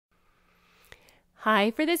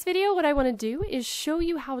Hi, for this video what I want to do is show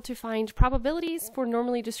you how to find probabilities for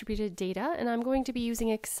normally distributed data, and I'm going to be using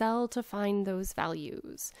Excel to find those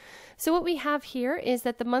values. So what we have here is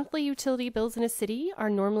that the monthly utility bills in a city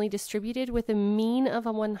are normally distributed with a mean of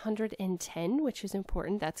 110, which is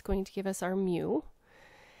important. That's going to give us our mu.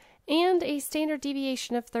 And a standard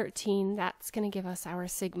deviation of 13, that's going to give us our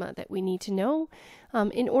sigma that we need to know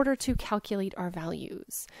in order to calculate our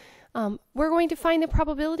values. We're going to find the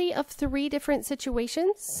probability of three different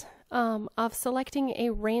situations of selecting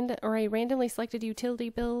a randomly selected utility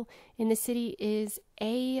bill in the city is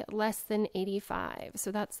A less than 85. So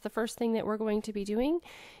that's the first thing that we're going to be doing,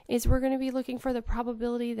 is we're going to be looking for the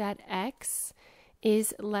probability that X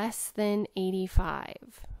is less than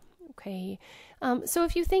 85. Okay, so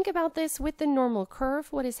if you think about this with the normal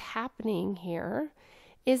curve, what is happening here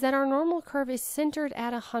is that our normal curve is centered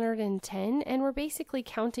at 110, and we're basically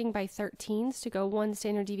counting by 13s to go 1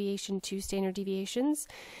 standard deviation, 2 standard deviations.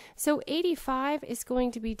 So 85 is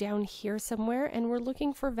going to be down here somewhere, and we're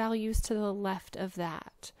looking for values to the left of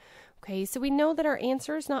that. Okay, so we know that our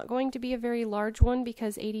answer is not going to be a very large one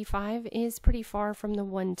because 85 is pretty far from the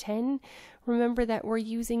 110. Remember that we're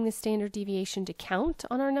using the standard deviation to count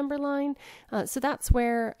on our number line, so that's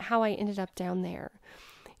how I ended up down there.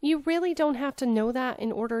 You really don't have to know that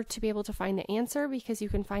in order to be able to find the answer, because you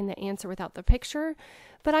can find the answer without the picture.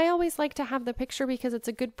 But I always like to have the picture because it's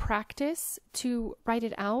a good practice to write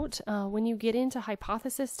it out. When you get into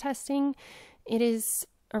hypothesis testing, it is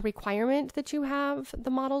a requirement that you have the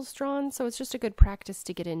models drawn, so it's just a good practice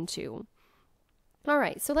to get into. All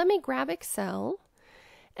right, so let me grab Excel,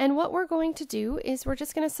 and what we're going to do is we're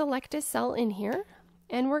just going to select a cell in here,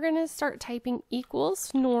 and we're going to start typing equals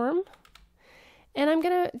norm. And I'm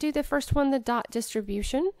going to do the first one, the dot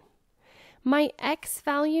distribution. My X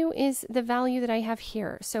value is the value that I have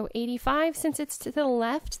here. So 85, since it's to the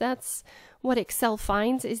left, that's what Excel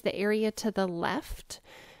finds, is the area to the left.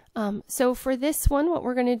 So for this one, what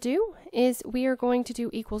we're going to do is we are going to do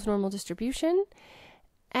equals normal distribution.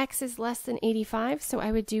 X is less than 85, so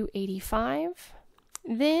I would do 85.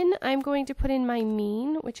 Then I'm going to put in my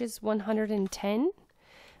mean, which is 110.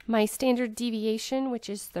 My standard deviation, which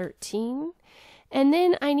is 13. And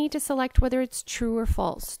then I need to select whether it's true or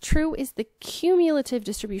false. True is the cumulative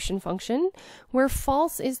distribution function, where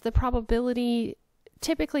false is the probability,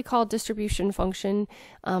 typically called distribution function,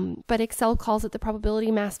 but Excel calls it the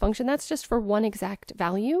probability mass function. That's just for one exact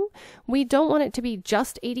value. We don't want it to be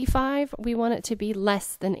just 85. We want it to be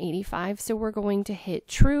less than 85. So we're going to hit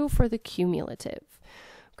true for the cumulative.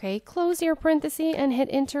 Okay, close your parenthesis and hit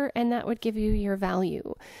enter, and that would give you your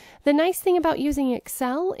value. The nice thing about using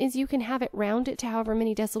Excel is you can have it round it to however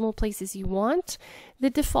many decimal places you want. The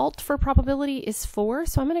default for probability is 4,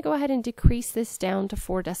 so I'm going to go ahead and decrease this down to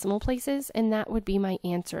 4 decimal places, and that would be my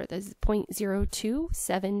answer. This is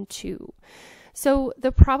 0.0272. So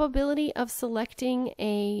the probability of selecting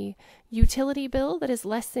a utility bill that is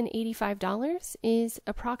less than $85 is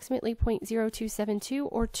approximately 0.0272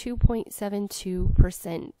 or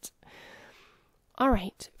 2.72%. All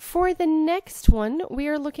right, for the next one, we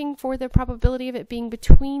are looking for the probability of it being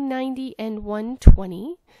between 90 and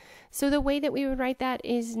 120. So the way that we would write that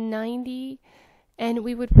is 90, and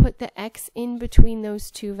we would put the X in between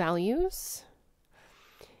those two values.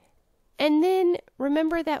 And then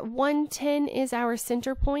remember that 110 is our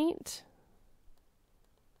center point.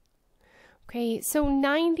 Okay, so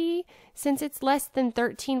 90, since it's less than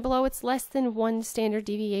 13 below, it's less than 1 standard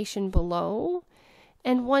deviation below.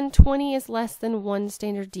 And 120 is less than 1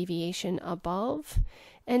 standard deviation above.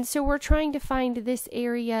 And so we're trying to find this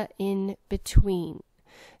area in between.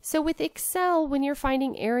 So with Excel, when you're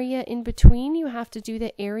finding area in between, you have to do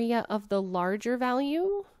the area of the larger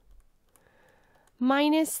value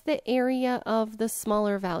minus the area of the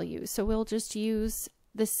smaller value. So we'll just use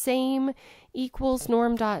the same equals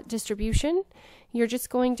norm dot distribution. You're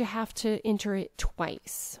just going to have to enter it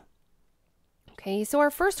twice. Okay, so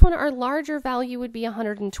our first one, our larger value would be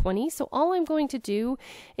 120. So all I'm going to do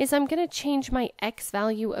is I'm going to change my X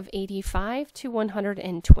value of 85 to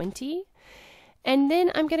 120. And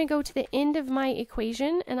then I'm going to go to the end of my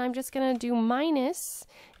equation, and I'm just going to do minus,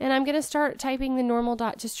 and I'm going to start typing the normal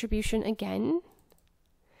dot distribution again.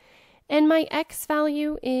 And my X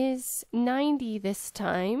value is 90 this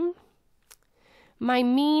time. My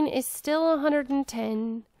mean is still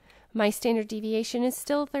 110. My standard deviation is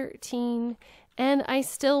still 13. And I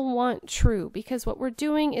still want true, because what we're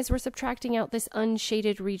doing is we're subtracting out this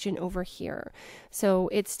unshaded region over here. So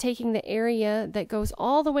it's taking the area that goes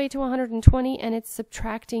all the way to 120, and it's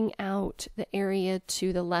subtracting out the area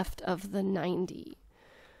to the left of the 90.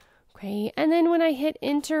 Okay, and then when I hit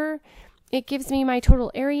enter, it gives me my total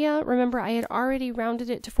area. Remember, I had already rounded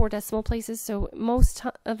it to 4 decimal places, so most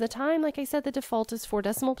of the time, like I said, the default is 4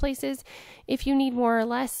 decimal places. If you need more or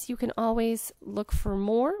less, you can always look for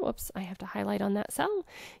more. Whoops, I have to highlight on that cell.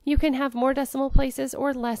 You can have more decimal places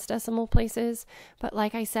or less decimal places, but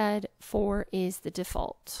like I said, 4 is the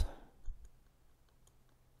default.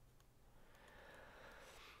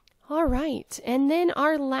 All right, and then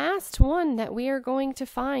our last one that we are going to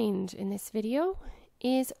find in this video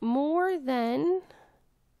is more than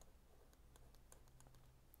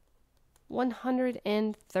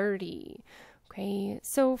 130. Okay,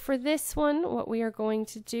 so for this one, what we are going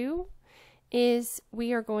to do is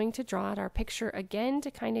we are going to draw out our picture again to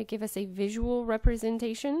kind of give us a visual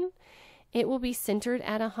representation. It will be centered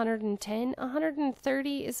at 110.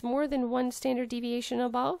 130 is more than 1 standard deviation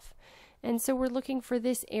above, and so we're looking for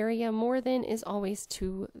this area. More than is always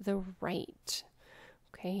to the right.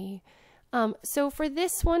 Okay. So for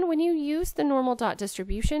this one, when you use the normal dot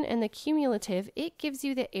distribution and the cumulative, it gives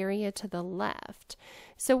you the area to the left.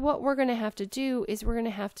 So what we're going to have to do is we're going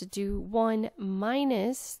to have to do 1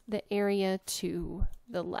 minus the area to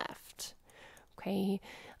the left. Okay,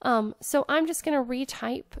 so I'm just going to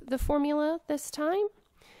retype the formula this time.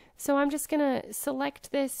 So I'm just going to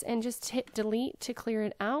select this and just hit delete to clear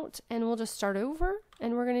it out, and we'll just start over,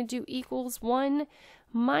 and we're going to do equals 1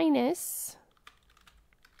 minus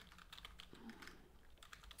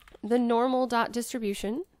the normal dot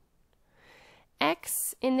distribution.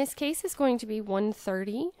 X in this case is going to be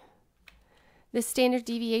 130. The standard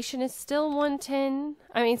deviation is still 110.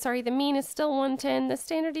 The mean is still 110. The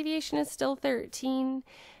standard deviation is still 13.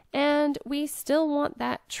 And we still want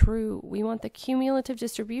that true. We want the cumulative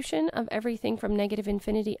distribution of everything from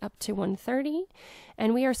 -infinity up to 130.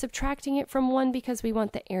 And we are subtracting it from 1 because we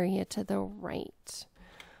want the area to the right.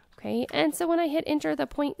 Okay, and so when I hit enter, the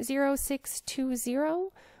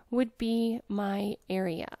 0.0620 would be my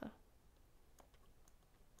area.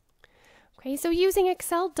 Okay, so using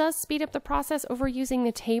Excel does speed up the process over using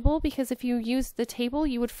the table, because if you use the table,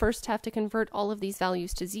 you would first have to convert all of these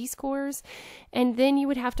values to z-scores, and then you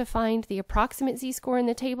would have to find the approximate z-score in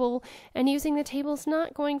the table, and using the table is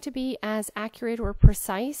not going to be as accurate or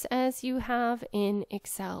precise as you have in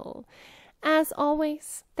Excel. As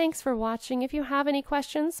always, thanks for watching. If you have any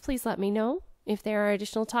questions, please let me know. If there are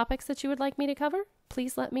additional topics that you would like me to cover,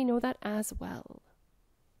 please let me know that as well.